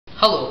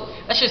Hello,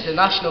 this is the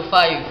National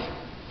 5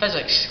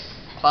 Physics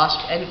class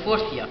in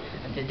 4th year,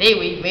 and today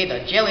we've made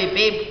a jelly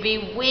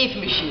baby wave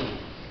machine.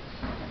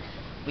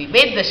 We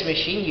made this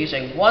machine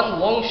using one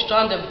long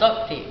strand of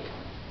duct tape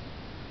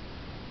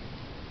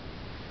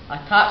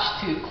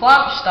attached to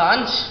clamp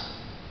stands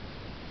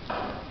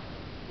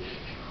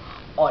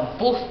on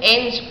both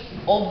ends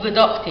of the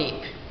duct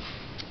tape.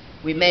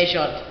 We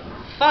measured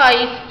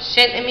 5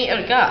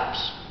 centimetre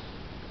gaps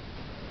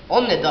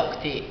on the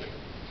duct tape,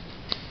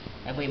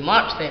 and we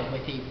marked them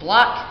with a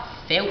black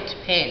felt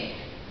pen.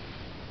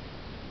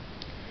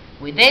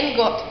 We then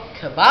got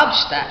kebab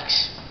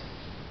sticks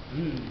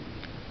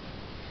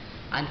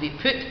and we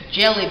put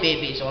jelly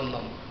babies on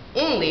them,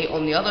 only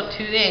on the other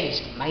two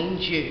ends, mind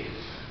you.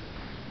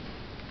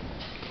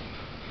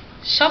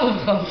 Some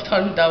of them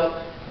turned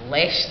out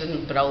less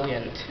than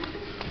brilliant,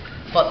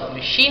 but the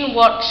machine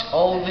works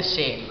all the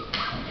same.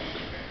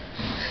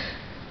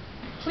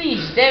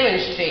 Please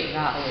demonstrate,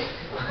 Natalie.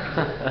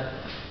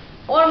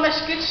 Or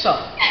Miss Goodson.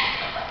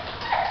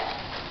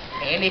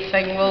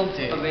 Anything will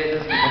do.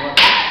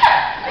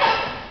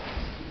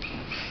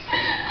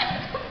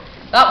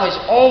 That was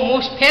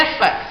almost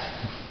perfect.